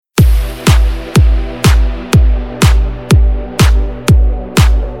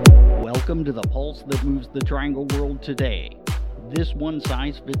Welcome to the pulse that moves the Triangle world today. This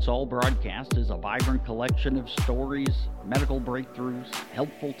one-size-fits-all broadcast is a vibrant collection of stories, medical breakthroughs,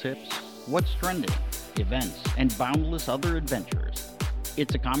 helpful tips, what's trending, events, and boundless other adventures.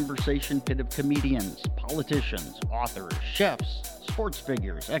 It's a conversation pit of comedians, politicians, authors, chefs, sports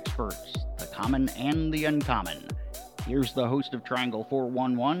figures, experts, the common and the uncommon. Here's the host of Triangle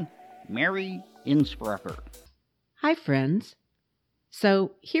 411, Mary Innsbrucker. Hi, friends.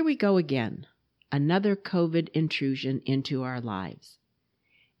 So here we go again, another COVID intrusion into our lives.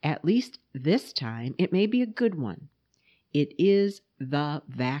 At least this time, it may be a good one. It is the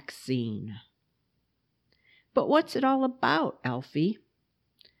vaccine. But what's it all about, Alfie?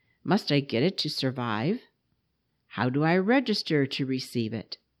 Must I get it to survive? How do I register to receive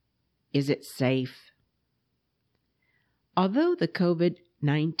it? Is it safe? Although the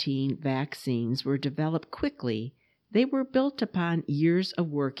COVID-19 vaccines were developed quickly, they were built upon years of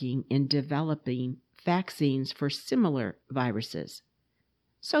working in developing vaccines for similar viruses.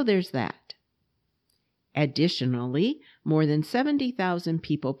 So there's that. Additionally, more than 70,000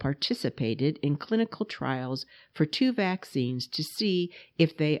 people participated in clinical trials for 2 vaccines to see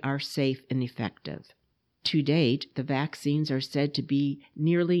if they are safe and effective. To date, the vaccines are said to be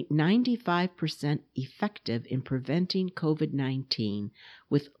nearly 95% effective in preventing COVID-19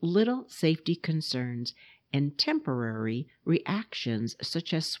 with little safety concerns and temporary reactions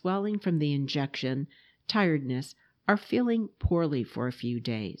such as swelling from the injection, tiredness, or feeling poorly for a few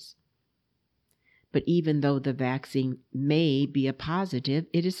days. But even though the vaccine may be a positive,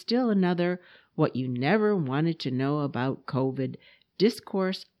 it is still another what you never wanted to know about COVID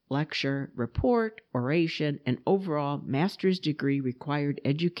discourse, lecture, report, oration, and overall master's degree required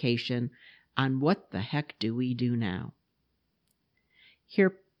education on what the heck do we do now.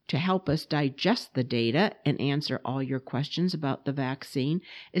 Here to help us digest the data and answer all your questions about the vaccine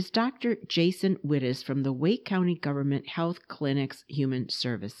is Dr. Jason Wittes from the Wake County Government Health Clinic's Human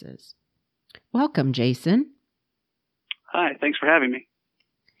Services. Welcome, Jason. Hi, thanks for having me.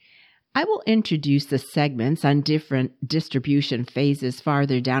 I will introduce the segments on different distribution phases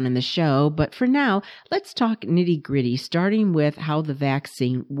farther down in the show, but for now, let's talk nitty-gritty, starting with how the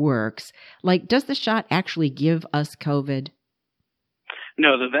vaccine works. Like, does the shot actually give us COVID?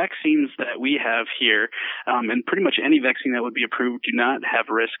 No, the vaccines that we have here, and pretty much any vaccine that would be approved, do not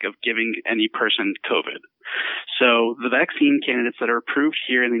have risk of giving any person COVID. So the vaccine candidates that are approved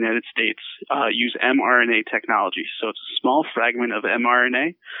here in the United States use mRNA technology. So it's a small fragment of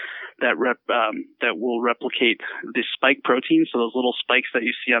mRNA that will replicate the spike protein, so those little spikes that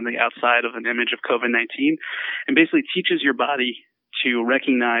you see on the outside of an image of COVID-19, and basically teaches your body to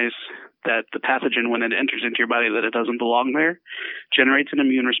recognize that the pathogen, when it enters into your body, that it doesn't belong there, generates an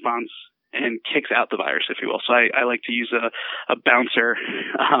immune response, and kicks out the virus, if you will. So I like to use a bouncer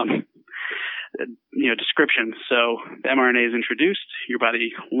description. So the mRNA is introduced, your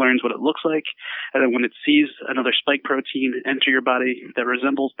body learns what it looks like, and then when it sees another spike protein enter your body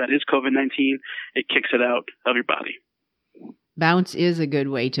that is COVID-19, it kicks it out of your body. Bounce is a good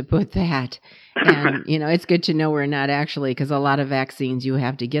way to put that. And, it's good to know we're not actually, because a lot of vaccines, you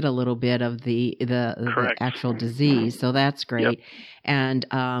have to get a little bit of the actual disease. So that's great. Yep.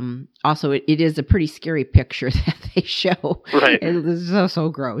 And also, it is a pretty scary picture that they show. Right. It's so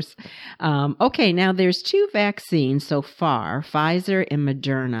gross. Okay, now there's 2 vaccines so far, Pfizer and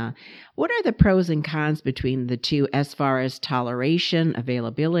Moderna. What are the pros and cons between the 2 as far as toleration,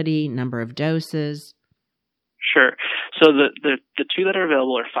 availability, number of doses? Sure. So the 2 that are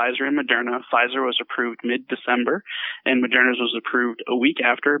available are Pfizer and Moderna. Pfizer was approved mid-December, and Moderna's was approved a week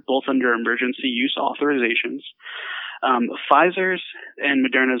after, both under emergency use authorizations. Pfizer's and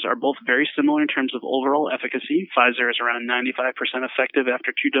Moderna's are both very similar in terms of overall efficacy. Pfizer is around 95% effective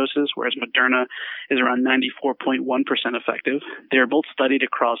after 2 doses, whereas Moderna is around 94.1% effective. They are both studied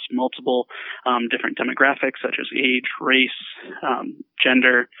across multiple different demographics, such as age, race,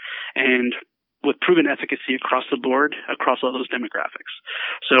 gender, and with proven efficacy across the board, across all those demographics.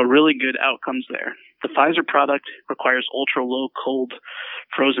 So really good outcomes there. The Pfizer product requires ultra-low cold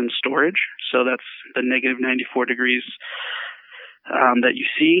frozen storage. So that's the negative 94 degrees that you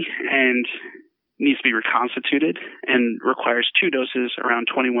see, and needs to be reconstituted and requires 2 doses around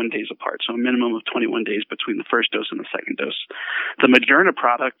 21 days apart. So a minimum of 21 days between the first dose and the second dose. The Moderna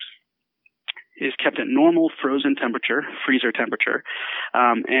product is kept at normal frozen temperature, freezer temperature,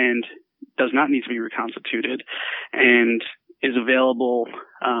 and does not need to be reconstituted, and is available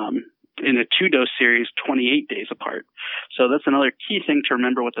in a 2-dose series 28 days apart. So that's another key thing to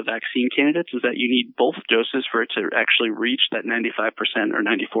remember with the vaccine candidates is that you need both doses for it to actually reach that 95% or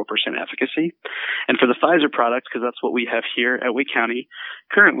 94% efficacy. And for the Pfizer product, because that's what we have here at Wake County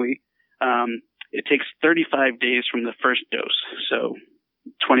currently, it takes 35 days from the first dose. So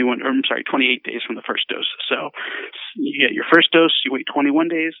 28 days from the first dose. So you get your first dose, you wait 21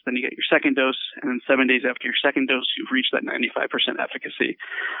 days, then you get your second dose, and then 7 days after your second dose, you've reached that 95% efficacy.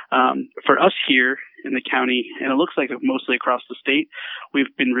 For us here in the county, and it looks like mostly across the state,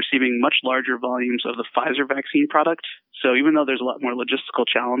 we've been receiving much larger volumes of the Pfizer vaccine product. So even though there's a lot more logistical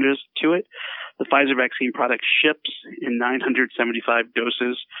challenges to it, the Pfizer vaccine product ships in 975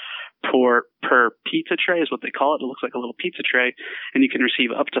 doses per pizza tray is what they call it. It looks like a little pizza tray, and you can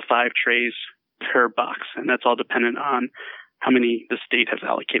receive up to 5 trays per box, and that's all dependent on how many the state has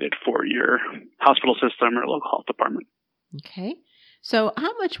allocated for your hospital system or local health department. Okay. So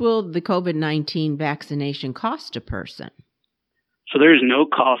how much will the COVID-19 vaccination cost a person? So there is no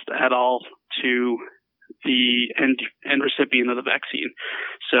cost at all to the end recipient of the vaccine.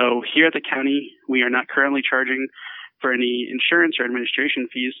 So here at the county, we are not currently charging for any insurance or administration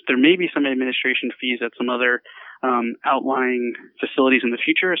fees. There may be some administration fees at some other outlying facilities in the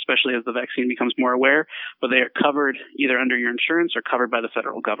future, especially as the vaccine becomes more aware, but they are covered either under your insurance or covered by the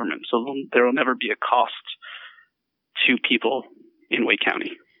federal government. So there will never be a cost to people in Wake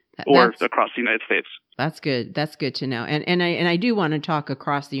County or across the United States. That's good. That's good to know. And I do want to talk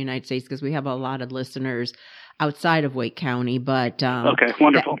across the United States because we have a lot of listeners outside of Wake County, but okay,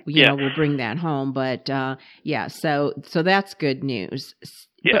 wonderful. We'll bring that home. But so that's good news.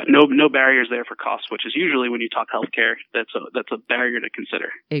 Yeah, but no barriers there for cost, which is usually when you talk healthcare, that's a barrier to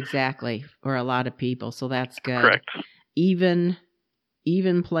consider. Exactly, for a lot of people. So that's good. Correct. Even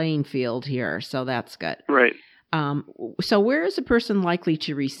playing field here. So that's good. Right. So where is a person likely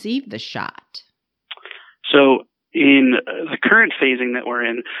to receive the shot? So in the current phasing that we're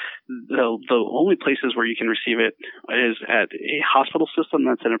in, the only places where you can receive it is at a hospital system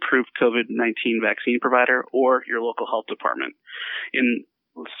that's an approved COVID-19 vaccine provider or your local health department.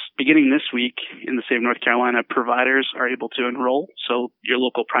 Beginning this week in the state of North Carolina, providers are able to enroll. So your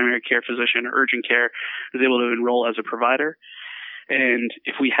local primary care physician or urgent care is able to enroll as a provider. And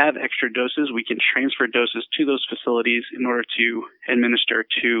if we have extra doses, we can transfer doses to those facilities in order to administer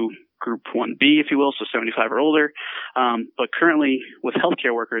to Group 1B, if you will, so 75 or older. But currently, with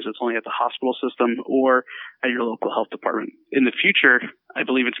healthcare workers, it's only at the hospital system or at your local health department. In the future, I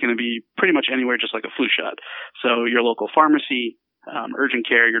believe it's going to be pretty much anywhere, just like a flu shot. So your local pharmacy, urgent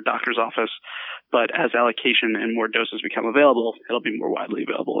care, your doctor's office. But as allocation and more doses become available, it'll be more widely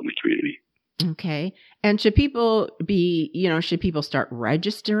available in the community. Okay. And should people start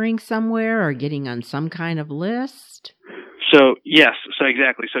registering somewhere or getting on some kind of list? So, yes. So,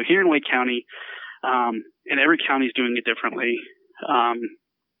 exactly. So, here in Wake County, and every county is doing it differently,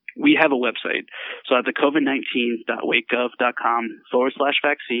 we have a website. So, at the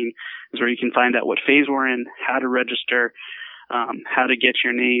covid19.wakegov.com/vaccine is where you can find out what phase we're in, how to register, how to get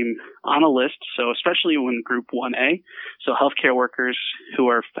your name on a list. So especially when Group 1A, so healthcare workers who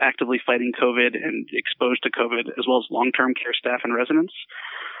are actively fighting COVID and exposed to COVID, as well as long-term care staff and residents.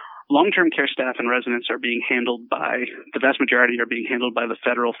 Long-term care staff and residents are being handled by, the vast majority are being handled by the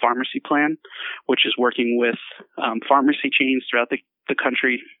federal pharmacy plan, which is working with pharmacy chains throughout the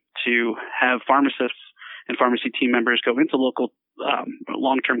country to have pharmacists and pharmacy team members go into local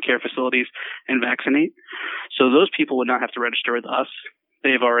long-term care facilities and vaccinate. So those people would not have to register with us.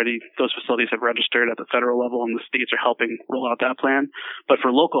 Those facilities have registered at the federal level, and the states are helping roll out that plan. But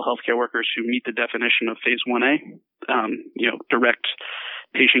for local healthcare workers who meet the definition of phase 1A, direct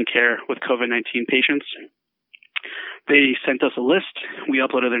patient care with COVID-19 patients, they sent us a list. We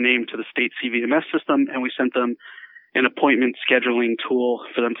uploaded their name to the state CVMS system, and we sent them an appointment scheduling tool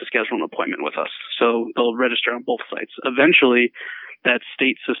for them to schedule an appointment with us. So they'll register on both sites. Eventually, that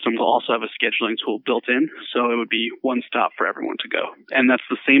state system will also have a scheduling tool built in, so it would be one stop for everyone to go. And that's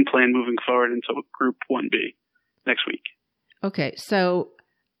the same plan moving forward into Group 1B next week. Okay, so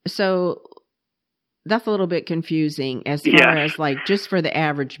that's a little bit confusing as far as just for the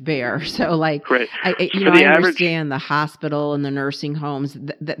average bear. So right. I understand the hospital and the nursing homes,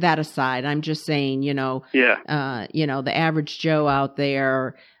 that aside, I'm just saying, the average Joe out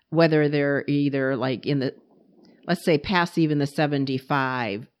there, whether they're either in the, let's say past even the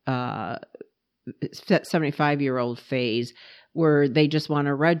 75-year-old phase where they just want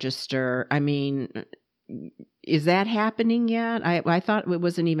to register. I mean, is that happening yet? I thought it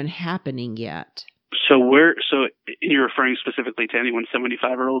wasn't even happening yet. So you're referring specifically to anyone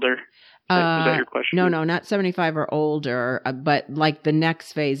 75 or older? Is that your question? No, not 75 or older, but the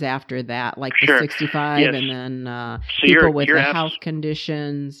next phase after that, the 65, yes. And then people with the health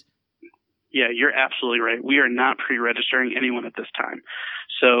conditions. Yeah, you're absolutely right. We are not pre-registering anyone at this time.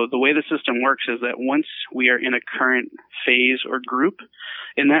 So the way the system works is that once we are in a current phase or group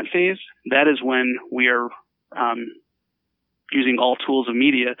in that phase, that is when we are using all tools of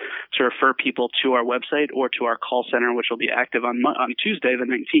media to refer people to our website or to our call center, which will be active on Tuesday, the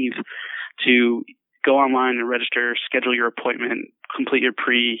 19th, to go online and register, schedule your appointment, complete your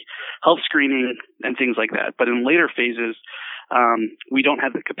pre-health screening, and things like that. But in later phases, we don't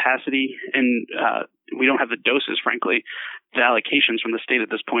have the capacity and we don't have the doses, frankly, the allocations from the state at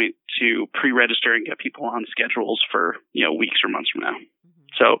this point to pre-register and get people on schedules for weeks or months from now.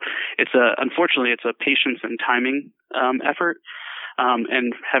 So unfortunately, it's a patience and timing effort,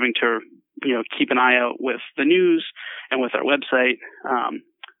 and having to keep an eye out with the news and with our website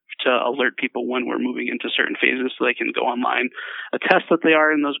to alert people when we're moving into certain phases, so they can go online, attest that they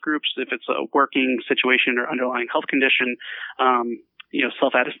are in those groups if it's a working situation or underlying health condition,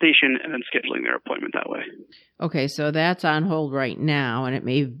 self-attestation, and then scheduling their appointment that way. Okay, so that's on hold right now, and it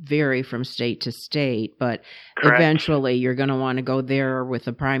may vary from state to state, but Correct. Eventually you're going to want to go there with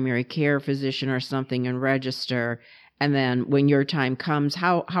a primary care physician or something and register. And then when your time comes,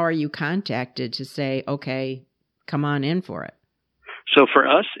 how are you contacted to say, okay, come on in for it? So for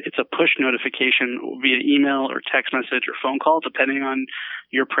us, it's a push notification via email or text message or phone call, depending on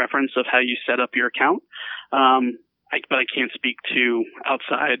your preference of how you set up your account. But I can't speak to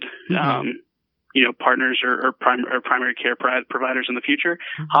outside, partners or primary care providers in the future.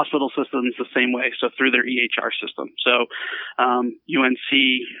 Mm-hmm. Hospital systems the same way, so through their EHR system. So UNC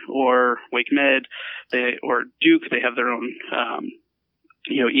or WakeMed or Duke, they have their own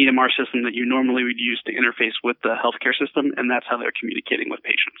EMR system that you normally would use to interface with the healthcare system, and that's how they're communicating with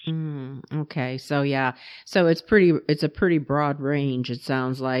patients. Okay, so it's a pretty broad range, it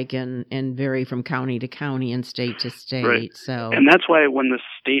sounds like, and vary from county to county and state to state. Right. So, and that's why when the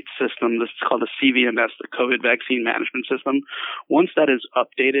state system, this is called the CVMS, the COVID Vaccine Management System, once that is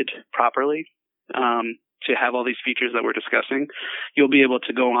updated properly, to have all these features that we're discussing, you'll be able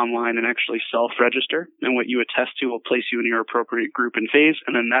to go online and actually self-register, and what you attest to will place you in your appropriate group and phase,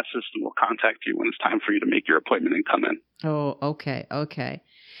 and then that system will contact you when it's time for you to make your appointment and come in. Oh, okay.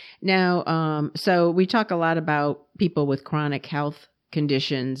 Now, so we talk a lot about people with chronic health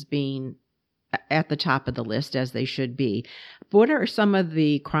conditions being at the top of the list, as they should be. What are some of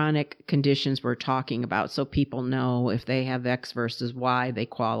the chronic conditions we're talking about, so people know if they have X versus Y, they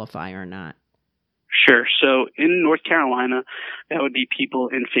qualify or not? Sure. So in North Carolina, that would be people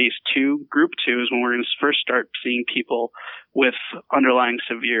in phase 2. Group 2 is when we're going to first start seeing people with underlying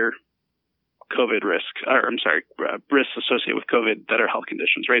severe COVID risks associated with COVID that are health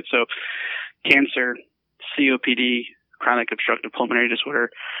conditions, right? So cancer, COPD, chronic obstructive pulmonary disorder,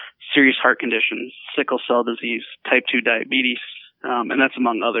 serious heart conditions, sickle cell disease, type 2 diabetes, and that's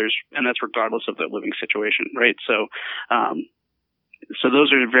among others, and that's regardless of their living situation, right? So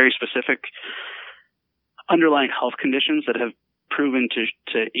those are very specific underlying health conditions that have proven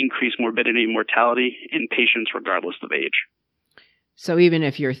to increase morbidity and mortality in patients regardless of age. So even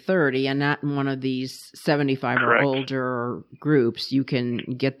if you're 30 and not in one of these 75 Correct. or older groups, you can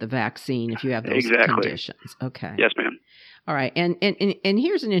get the vaccine if you have those conditions. Okay. Yes, ma'am. All right. And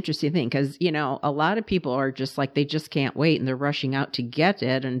here's an interesting thing, because, a lot of people are just like, they just can't wait and they're rushing out to get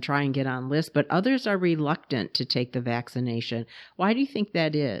it and try and get on lists, but others are reluctant to take the vaccination. Why do you think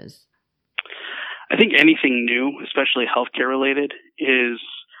that is? I think anything new, especially healthcare related, is,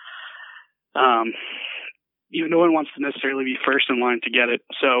 no one wants to necessarily be first in line to get it.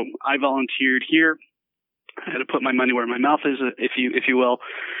 So I volunteered here. I had to put my money where my mouth is, if you will.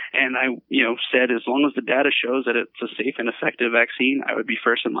 And I, said, as long as the data shows that it's a safe and effective vaccine, I would be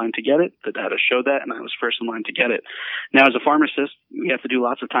first in line to get it. The data showed that, and I was first in line to get it. Now, as a pharmacist, we have to do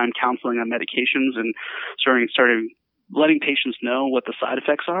lots of time counseling on medications and started letting patients know what the side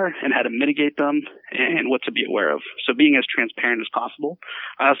effects are and how to mitigate them and what to be aware of. So being as transparent as possible.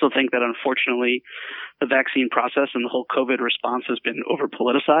 I also think that, unfortunately, the vaccine process and the whole COVID response has been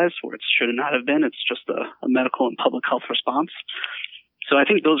over-politicized, where it should not have been. It's just a medical and public health response. So I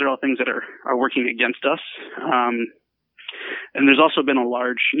think those are all things that are working against us. And there's also been a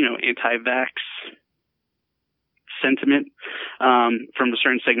large, anti-vax sentiment from a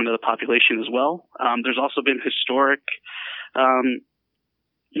certain segment of the population as well. There's also been historic,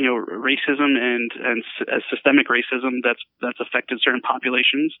 racism and systemic racism that's affected certain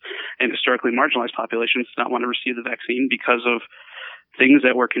populations and historically marginalized populations to not want to receive the vaccine because of things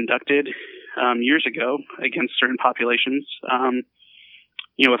that were conducted years ago against certain populations,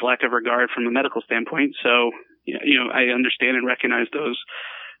 with lack of regard from a medical standpoint. So, I understand and recognize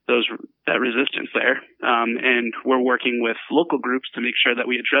that resistance there. And we're working with local groups to make sure that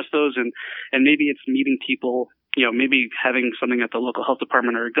we address those, and maybe it's meeting people maybe having something at the local health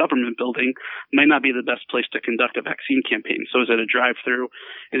department or a government building might not be the best place to conduct a vaccine campaign. So is it a drive-through?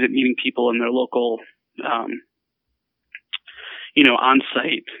 Is it meeting people in their local,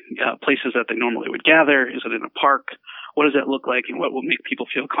 on-site places that they normally would gather? Is it in a park? What does that look like, and what will make people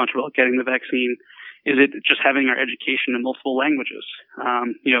feel comfortable getting the vaccine? Is it just having our education in multiple languages?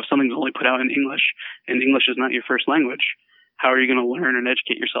 If something's only put out in English, and English is not your first language, how are you going to learn and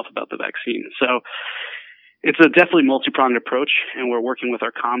educate yourself about the vaccine? So it's a definitely multi-pronged approach, and we're working with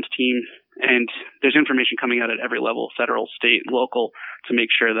our comms team, and there's information coming out at every level, federal, state, local, to make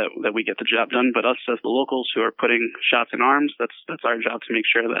sure that we get the job done. But us as the locals who are putting shots in arms, that's our job, to make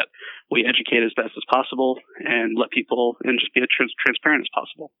sure that we educate as best as possible and let people and just be as transparent as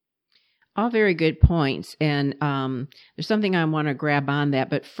possible. All very good points. And there's something I want to grab on that.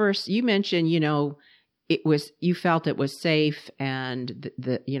 But first, you mentioned, you felt it was safe, and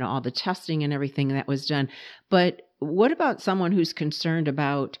the all the testing and everything that was done. But what about someone who's concerned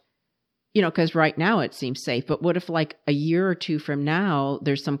about, because right now it seems safe, but what if like a year or two from now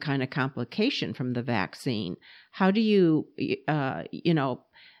there's some kind of complication from the vaccine? How do you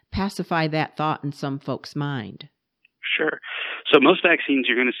pacify that thought in some folks' mind? Sure. So most vaccines,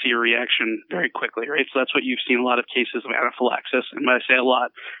 you're going to see a reaction very quickly, right? So that's what you've seen, a lot of cases of anaphylaxis. And when I say a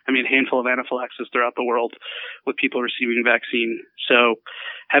lot, I mean a handful of anaphylaxis throughout the world with people receiving vaccine. So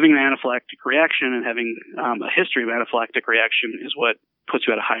having an anaphylactic reaction and having a history of anaphylactic reaction is what puts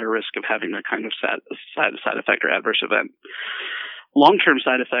you at a higher risk of having that kind of side effect or adverse event. Long-term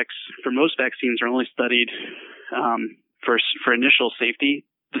side effects for most vaccines are only studied for initial safety,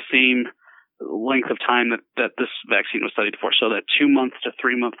 the same length of time that this vaccine was studied for. So that 2 month to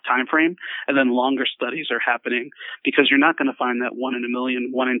 3 month time frame, and then longer studies are happening, because you're not going to find that 1 in a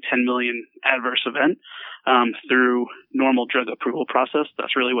million, 1 in 10 million adverse event through normal drug approval process.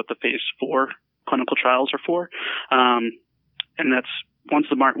 That's really what the phase 4 clinical trials are for. And that's once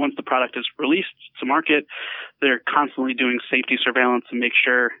the product is released to market, they're constantly doing safety surveillance to make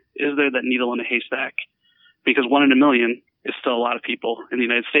sure, is there that needle in a haystack? Because 1 in a million is still a lot of people in the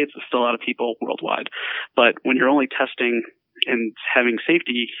United States. It's still a lot of people worldwide. But when you're only testing and having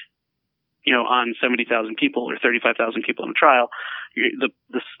safety, on 70,000 people or 35,000 people in a trial,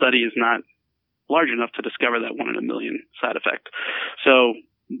 the study is not large enough to discover that 1 in a million side effect. So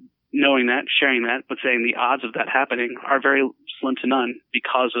knowing that, sharing that, but saying the odds of that happening are very slim to none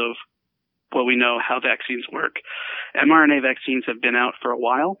because of what we know how vaccines work. mRNA vaccines have been out for a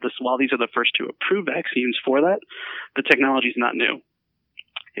while. While these are the first 2 approved vaccines for that, the technology is not new.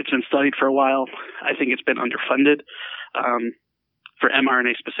 It's been studied for a while. I think it's been underfunded for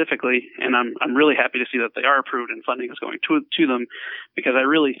mRNA specifically, and I'm really happy to see that they are approved and funding is going to them, because I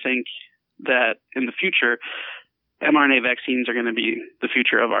really think that in the future, mRNA vaccines are going to be the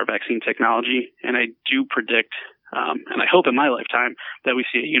future of our vaccine technology, and I do predict and I hope in my lifetime that we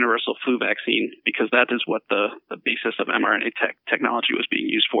see a universal flu vaccine, because that is what the basis of mRNA technology was being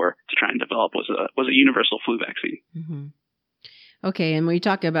used for, to try and develop, was a universal flu vaccine. Mm-hmm. Okay, and we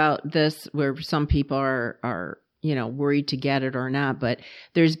talk about this where some people are worried to get it or not, but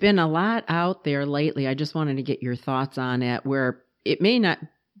there's been a lot out there lately. I just wanted to get your thoughts on it, where it may not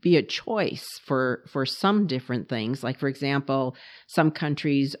be a choice for some different things. Like, for example, some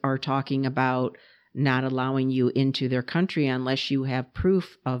countries are talking about not allowing you into their country unless you have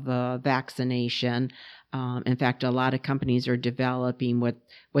proof of a vaccination. In fact, a lot of companies are developing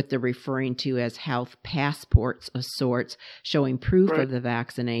what they're referring to as health passports of sorts, showing proof of the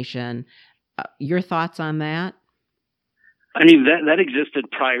vaccination. Your thoughts on that? I mean, that existed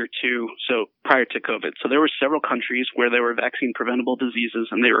prior to COVID. So there were several countries where there were vaccine preventable diseases,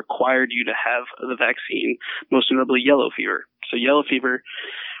 and they required you to have the vaccine, most notably yellow fever. So yellow fever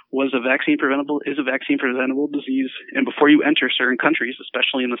is a vaccine preventable disease. And before you enter certain countries,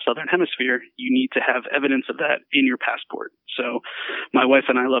 especially in the Southern Hemisphere, you need to have evidence of that in your passport. So my wife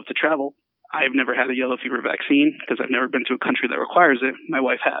and I love to travel. I've never had a yellow fever vaccine because I've never been to a country that requires it. My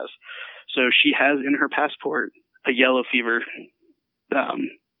wife has. So she has in her passport a yellow fever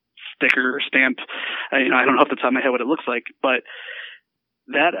sticker or stamp. I don't know off the top of my head what it looks like, but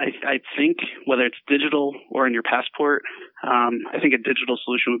that I think, whether it's digital or in your passport, I think a digital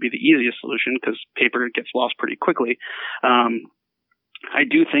solution would be the easiest solution, because paper gets lost pretty quickly. I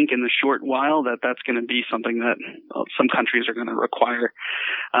do think in the short while that's going to be something that some countries are going to require.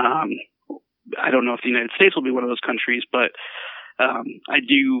 I don't know if the United States will be one of those countries, but I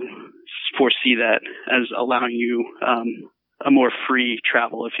do foresee that as allowing you a more free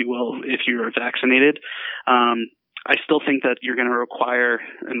travel, if you will, if you're vaccinated. I still think that you're going to require,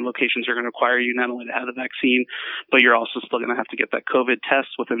 and locations are going to require you not only to have the vaccine, but you're also still going to have to get that COVID test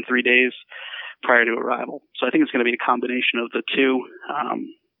within 3 days. prior to arrival. So I think it's going to be a combination of the two.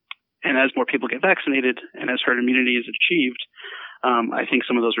 And as more people get vaccinated and as herd immunity is achieved, I think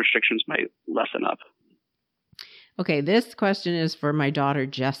some of those restrictions might lessen up. Okay, this question is for my daughter,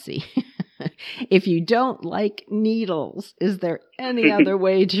 Jessie. If you don't like needles, is there any other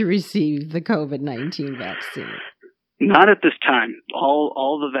way to receive the COVID-19 vaccine? Not at this time.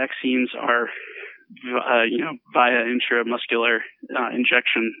 All the vaccines are via intramuscular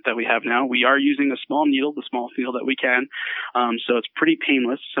injection that we have now. We are using a small needle, the small needle that we can. So it's pretty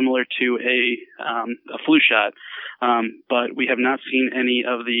painless, similar to a flu shot. But we have not seen any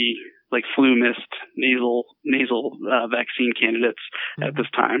of the flu mist nasal vaccine candidates at this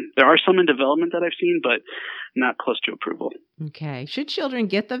time. There are some in development that I've seen, but not close to approval. Okay. Should children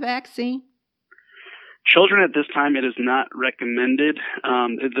get the vaccine? Children at this time, it is not recommended.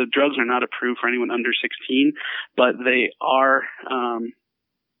 The drugs are not approved for anyone under 16, but they are,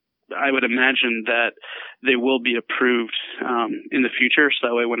 I would imagine that they will be approved in the future. So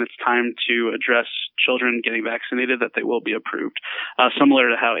that way when it's time to address children getting vaccinated, that they will be approved. Similar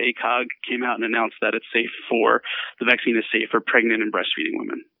to how ACOG came out and announced that the vaccine is safe for pregnant and breastfeeding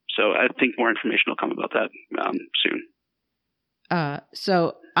women. So I think more information will come about that soon.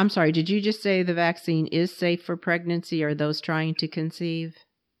 So I'm sorry, did you just say the vaccine is safe for pregnancy or those trying to conceive?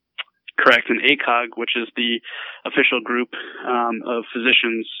 Correct. And ACOG, which is the official group of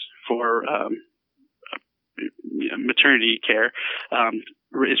physicians for maternity care,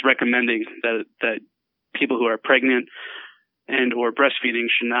 is recommending that people who are pregnant and or breastfeeding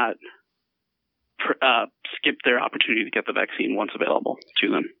should not skip their opportunity to get the vaccine once available to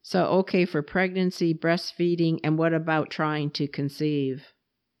them. So, okay, for pregnancy, breastfeeding, and what about trying to conceive?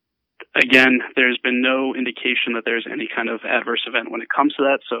 Again, there's been no indication that there's any kind of adverse event when it comes to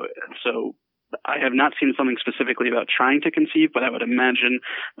that. So I have not seen something specifically about trying to conceive, but I would imagine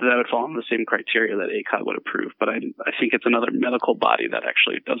that would fall in the same criteria that ACOG would approve. But I think it's another medical body that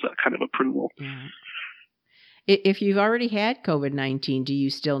actually does that kind of approval. Yeah. If you've already had COVID-19, do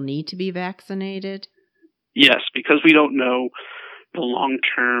you still need to be vaccinated? Yes, because we don't know the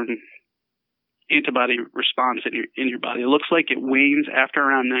long-term antibody response in your body. It looks like it wanes after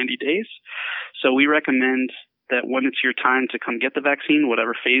around 90 days. So we recommend that when it's your time to come get the vaccine,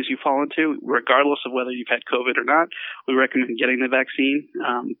 whatever phase you fall into, regardless of whether you've had COVID or not, we recommend getting the vaccine.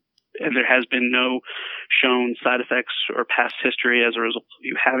 And there has been no shown side effects or past history as a result of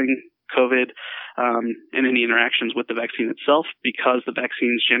you having COVID and any interactions with the vaccine itself, because the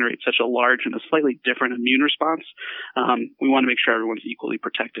vaccines generate such a large and a slightly different immune response. We want to make sure everyone's equally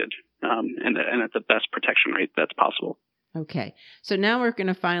protected and at the best protection rate that's possible. Okay, so now we're going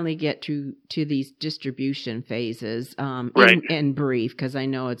to finally get to these distribution phases right. in brief, because I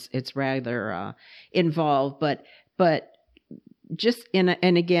know it's rather involved, but just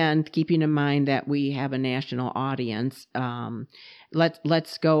and again, keeping in mind that we have a national audience,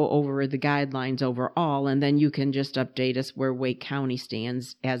 let's go over the guidelines overall, and then you can just update us where Wake County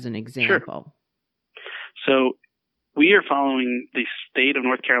stands as an example. Sure. So we are following the state of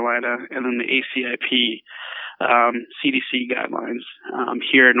North Carolina and then the ACIP CDC guidelines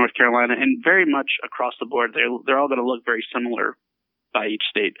here in North Carolina, and very much across the board. They're all going to look very similar by each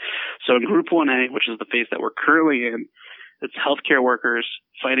state. So in Group 1A, which is the phase that we're currently in, it's healthcare workers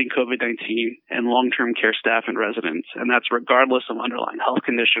fighting COVID-19 and long-term care staff and residents, and that's regardless of underlying health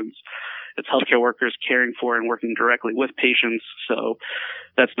conditions. It's healthcare workers caring for and working directly with patients. So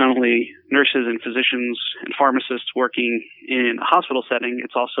that's not only nurses and physicians and pharmacists working in a hospital setting,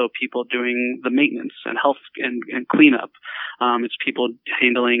 it's also people doing the maintenance and health and cleanup. It's people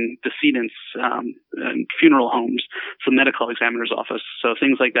handling decedents and funeral homes, the medical examiner's office. So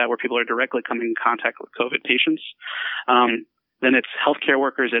things like that where people are directly coming in contact with COVID patients. Then it's healthcare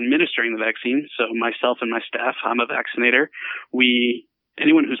workers administering the vaccine. So myself and my staff, I'm a vaccinator.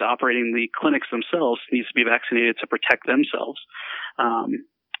 Anyone who's operating the clinics themselves needs to be vaccinated to protect themselves,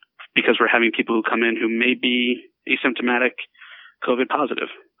 because we're having people who come in who may be asymptomatic COVID positive,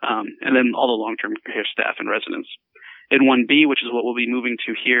 and then all the long-term care staff and residents. In 1B, which is what we'll be moving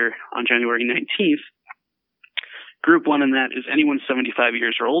to here on January 19th, Group 1 in that is anyone 75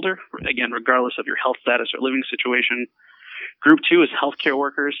 years or older, again, regardless of your health status or living situation. Group 2 is healthcare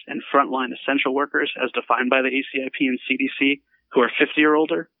workers and frontline essential workers as defined by the ACIP and CDC who are 50 or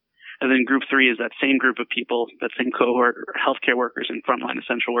older. And then Group 3 is that same group of people, that same cohort, healthcare workers and frontline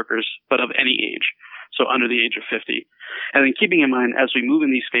essential workers, but of any age, so under the age of 50. And then keeping in mind, as we move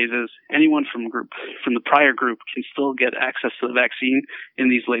in these phases, anyone from the prior group can still get access to the vaccine in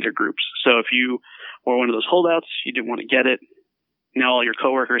these later groups. So if you were one of those holdouts, you didn't want to get it, now all your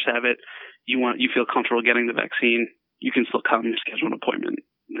coworkers have it, you feel comfortable getting the vaccine, you can still come and schedule an appointment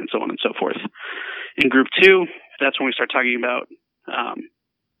and so on and so forth. In group 2, that's when we start talking about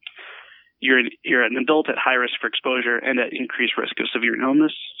you're an adult at high risk for exposure and at increased risk of severe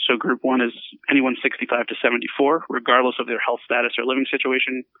illness. So group 1 is anyone 65 to 74, regardless of their health status or living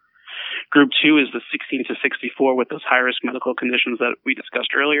situation. Group 2 is the 16 to 64 with those high risk medical conditions that we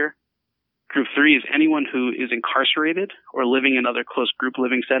discussed earlier. Group 3 is anyone who is incarcerated or living in other close group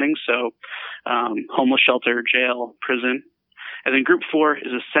living settings, so homeless shelter, jail, prison. And then group 4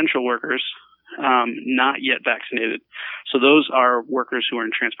 is essential workers, not yet vaccinated. So those are workers who are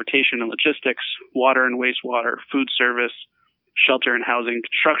in transportation and logistics, water and wastewater, food service, shelter and housing,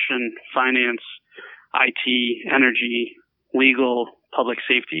 construction, finance, IT, energy, legal, public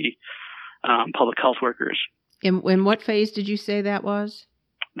safety, public health workers. In what phase did you say that was?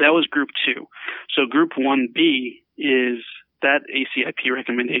 That was group 2. So group 1B is that ACIP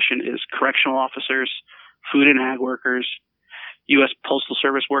recommendation is correctional officers, food and ag workers, U.S. Postal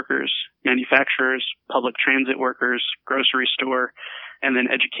Service workers, manufacturers, public transit workers, grocery store, and then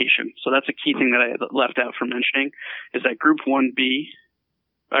education. So that's a key thing that I left out from mentioning is that group 1B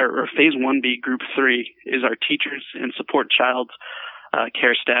or phase 1B, group 3 is our teachers and support child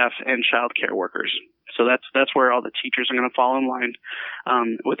care staff and child care workers. So that's where all the teachers are going to fall in line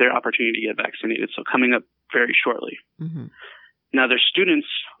with their opportunity to get vaccinated. So coming up very shortly. Mm-hmm. Now, their students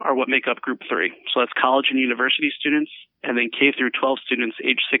are what make up group 3. So that's college and university students, and then K through 12 students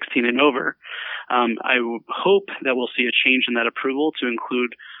age 16 and over. I hope that we'll see a change in that approval to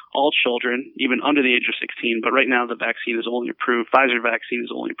include all children, even under the age of 16. But right now, the vaccine is only approved. Pfizer vaccine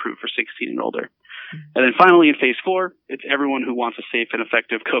is only approved for 16 and older. And then finally, in phase 4, it's everyone who wants a safe and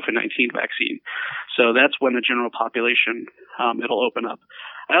effective COVID-19 vaccine. So that's when the general population, it'll open up.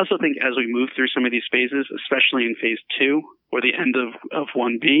 I also think as we move through some of these phases, especially in phase 2 or the end of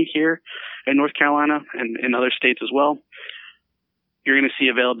 1B here in North Carolina and in other states as well, you're going to see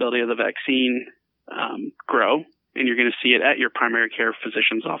availability of the vaccine grow. And you're going to see it at your primary care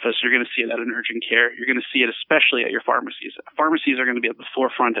physician's office. You're going to see it at an urgent care. You're going to see it especially at your pharmacies. Pharmacies are going to be at the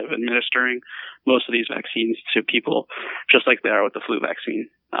forefront of administering most of these vaccines to people, just like they are with the flu vaccine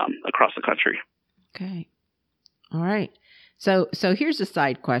across the country. Okay. All right. So here's a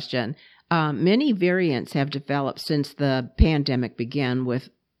side question. Many variants have developed since the pandemic began with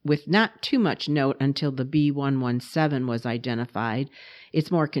not too much note until the B.1.1.7 was identified. It's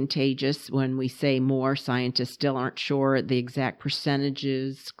more contagious. When we say more, scientists still aren't sure the exact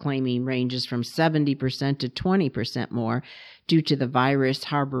percentages, claiming ranges from 70% to 20% more due to the virus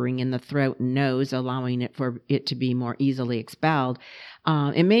harboring in the throat and nose, allowing it for it to be more easily expelled.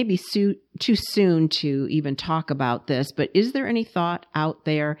 It may be too soon to even talk about this, but is there any thought out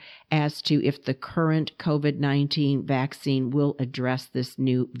there as to if the current COVID-19 vaccine will address this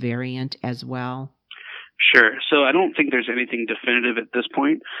new variant as well? Sure. So I don't think there's anything definitive at this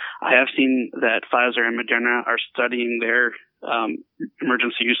point. I have seen that Pfizer and Moderna are studying their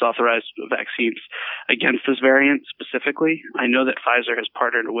emergency use authorized vaccines against this variant specifically. I know that Pfizer has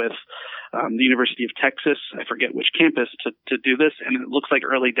partnered with the University of Texas, I forget which campus, to do this, and it looks like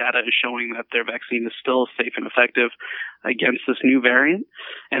early data is showing that their vaccine is still safe and effective against this new variant.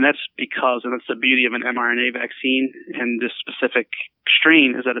 And that's because, and that's the beauty of an mRNA vaccine and this specific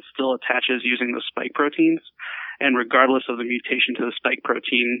strain, is that it still attaches using the spike proteins. And regardless of the mutation to the spike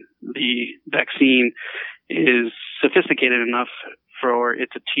protein, the vaccine is sophisticated enough for it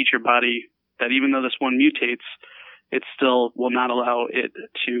to teach your body that even though this one mutates, it still will not allow it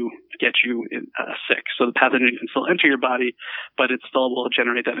to get you sick. So the pathogen can still enter your body, but it still will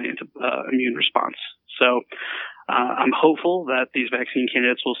generate that immune response. So I'm hopeful that these vaccine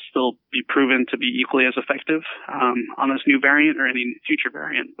candidates will still be proven to be equally as effective on this new variant or any future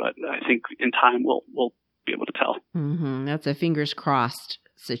variant. But I think in time we'll be able to tell. Mm-hmm. That's a fingers crossed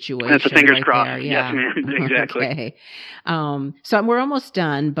situation. That's a fingers crossed. There. Yeah. Yes, ma'am. Exactly. Okay. So we're almost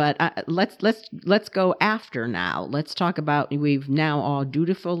done, but let's go after now. Let's talk about, we've now all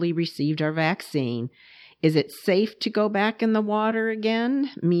dutifully received our vaccine. Is it safe to go back in the water again?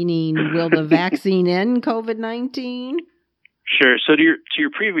 Meaning, will the vaccine end COVID-19? Sure. So to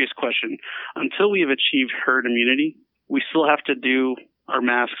your previous question, until we have achieved herd immunity, we still have to do our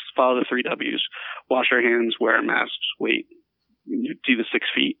masks, follow the 3 W's, wash our hands, wear our masks, wait, do the 6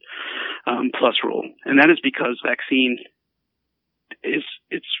 feet plus rule. And that is because vaccine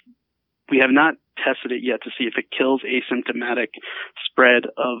we have not tested it yet to see if it kills asymptomatic spread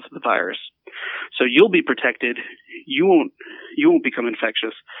of the virus. So you'll be protected. You won't become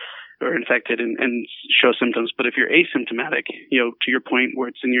infectious or infected and show symptoms. But if you're asymptomatic, to your point where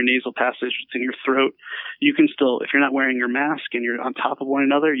it's in your nasal passage, it's in your throat, you can still, if you're not wearing your mask and you're on top of one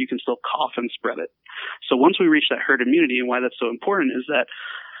another, you can still cough and spread it. So once we reach that herd immunity, and why that's so important is that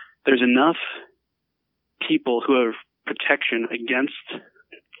there's enough people who have protection against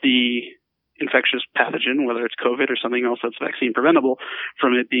the infectious pathogen, whether it's COVID or something else that's vaccine preventable,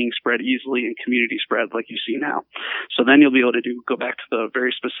 from it being spread easily and community spread like you see now. So then you'll be able to go back to the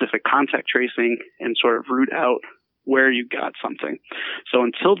very specific contact tracing and sort of root out where you got something. So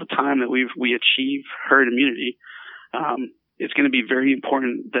until the time that we achieve herd immunity, it's going to be very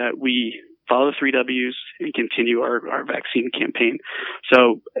important that we follow the 3 Ws and continue our vaccine campaign.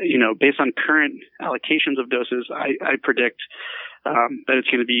 So, based on current allocations of doses, I predict that it's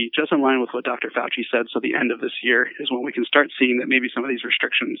going to be just in line with what Dr. Fauci said. So the end of this year is when we can start seeing that maybe some of these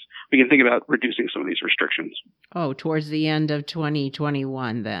restrictions, we can think about reducing some of these restrictions. Oh, towards the end of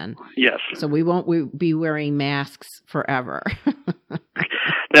 2021 then. Yes. So we won't be wearing masks forever.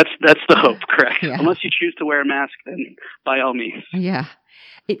 That's the hope, correct. Yeah. Unless you choose to wear a mask, then by all means. Yeah.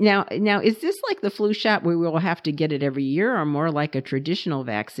 Now, is this like the flu shot where we'll have to get it every year, or more like a traditional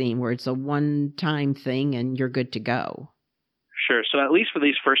vaccine where it's a one-time thing and you're good to go? Sure. So at least for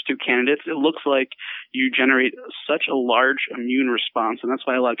these first 2 candidates, it looks like you generate such a large immune response. And that's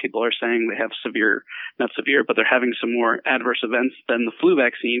why a lot of people are saying they have not severe, but they're having some more adverse events than the flu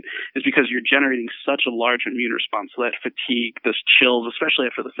vaccine, is because you're generating such a large immune response. So that fatigue, this chills, especially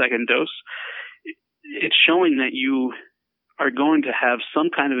after the second dose, it's showing that you are going to have some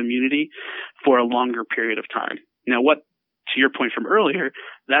kind of immunity for a longer period of time. Now, to your point from earlier,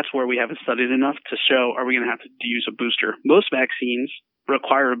 that's where we haven't studied enough to show, are we going to have to use a booster? Most vaccines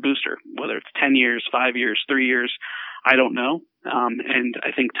require a booster, whether it's 10 years, 5 years, 3 years, I don't know. And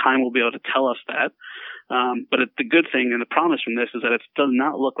I think time will be able to tell us that. But the good thing and the promise from this is that it does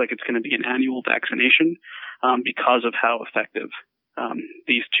not look like it's going to be an annual vaccination because of how effective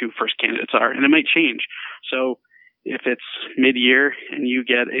these 2 first candidates are. And it might change. So if it's mid-year and you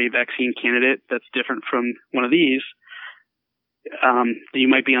get a vaccine candidate that's different from one of these, you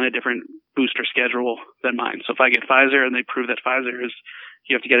might be on a different booster schedule than mine. So if I get Pfizer and they prove that Pfizer is,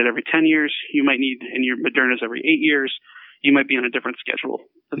 you have to get it every 10 years, you might need, and your Moderna's every 8 years, you might be on a different schedule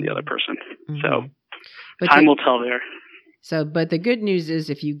than the other person. Mm-hmm. So time will tell there. So, but the good news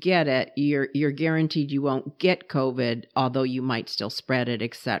is if you get it, you're guaranteed you won't get COVID, although you might still spread it,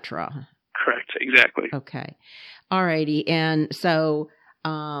 etc. Correct. Exactly. Okay. All righty. And so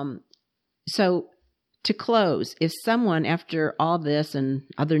to close, if someone, after all this and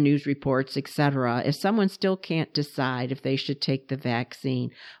other news reports, etc., if someone still can't decide if they should take the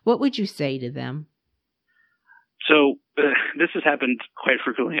vaccine, what would you say to them? So this has happened quite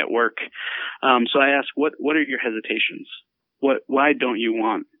frequently at work. So I ask, what are your hesitations? Why don't you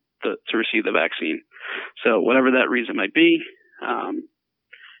want to receive the vaccine? So whatever that reason might be,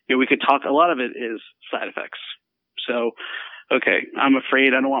 we could talk. A lot of it is side effects. So, okay, I'm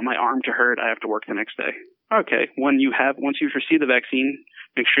afraid I don't want my arm to hurt. I have to work the next day. Okay, once you've received the vaccine,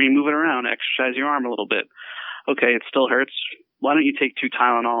 make sure you move it around, exercise your arm a little bit. Okay, it still hurts. Why don't you take 2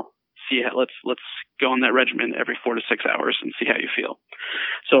 Tylenol? Let's go on that regimen every 4 to 6 hours and see how you feel.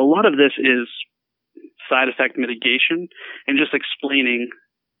 So a lot of this is side effect mitigation and just explaining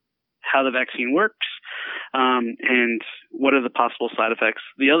how the vaccine works and what are the possible side effects.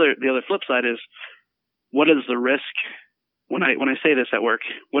 The other flip side is, what is the risk? When I say this at work,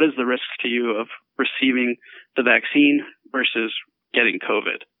 what is the risk to you of receiving the vaccine versus getting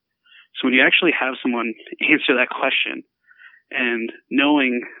COVID? So when you actually have someone answer that question and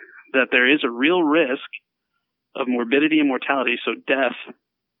knowing that there is a real risk of morbidity and mortality, so death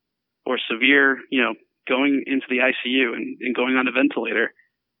or severe, going into the ICU and going on a ventilator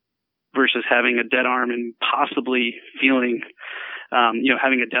versus having a dead arm and possibly feeling,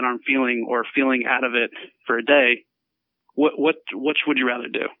 having a dead arm feeling or feeling out of it for a day, what would you rather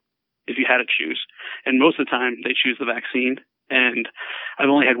do if you had to choose? And most of the time they choose the vaccine. And I've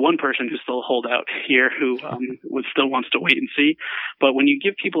only had one person who's still a holdout here who still wants to wait and see. But when you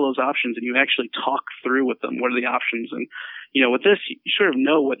give people those options and you actually talk through with them, what are the options? And, with this, you sort of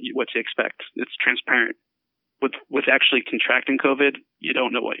know what to expect. It's transparent. With actually contracting COVID, you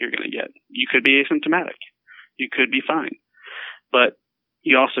don't know what you're going to get. You could be asymptomatic. You could be fine. But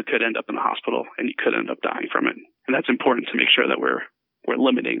you also could end up in the hospital and you could end up dying from it. And that's important to make sure that we're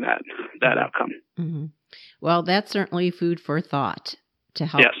limiting that outcome. Mm-hmm. Well, that's certainly food for thought to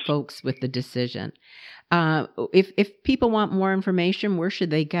help folks with the decision. If people want more information, where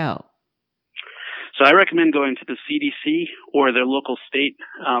should they go? So I recommend going to the CDC or their local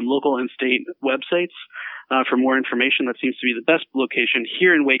and state websites for more information. That seems to be the best location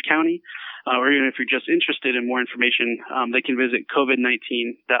here in Wake County. Or even if you're just interested in more information, they can visit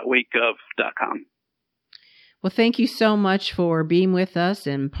covid19.wakegov.com. Well, thank you so much for being with us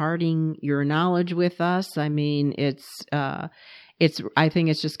and imparting your knowledge with us. I mean, it's I think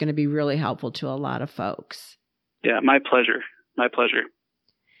it's just going to be really helpful to a lot of folks. Yeah, my pleasure. My pleasure.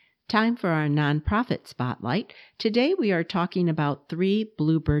 Time for our nonprofit spotlight. Today we are talking about Three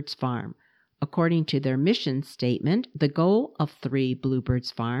Bluebirds Farm. According to their mission statement, the goal of Three Bluebirds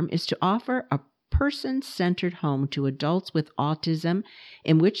Farm is to offer a person-centered home to adults with autism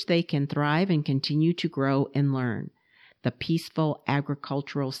in which they can thrive and continue to grow and learn. The peaceful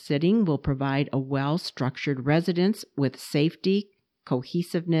agricultural setting will provide a well-structured residence with safety,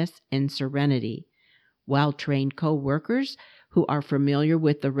 cohesiveness, and serenity. Well-trained co-workers who are familiar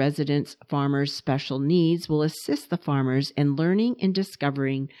with the residents' farmers' special needs will assist the farmers in learning and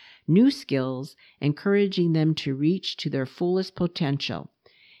discovering new skills, encouraging them to reach to their fullest potential.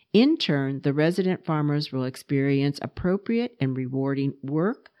 In turn, the resident farmers will experience appropriate and rewarding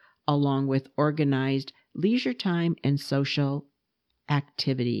work, along with organized leisure time and social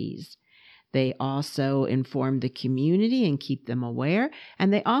activities. They also inform the community and keep them aware,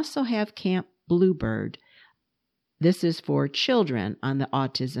 and they also have Camp Bluebird. This is for children on the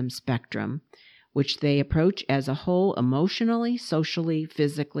autism spectrum, which they approach as a whole emotionally, socially,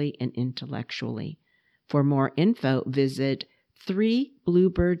 physically, and intellectually. For more info, visit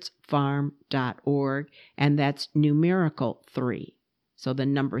 3bluebirdsfarm.org, and that's numerical 3. So the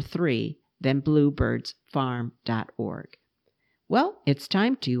number 3, then bluebirdsfarm.org. Well, it's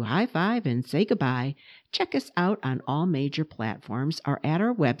time to high five and say goodbye. Check us out on all major platforms or at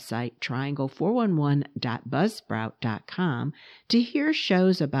our website, triangle411.buzzsprout.com, to hear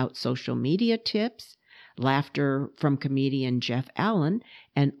shows about social media tips, laughter from comedian Jeff Allen,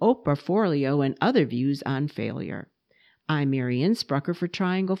 and Oprah Forleo and other views on failure. I'm Marianne Sprucker for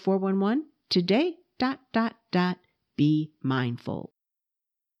Triangle 411. Today, ... be mindful.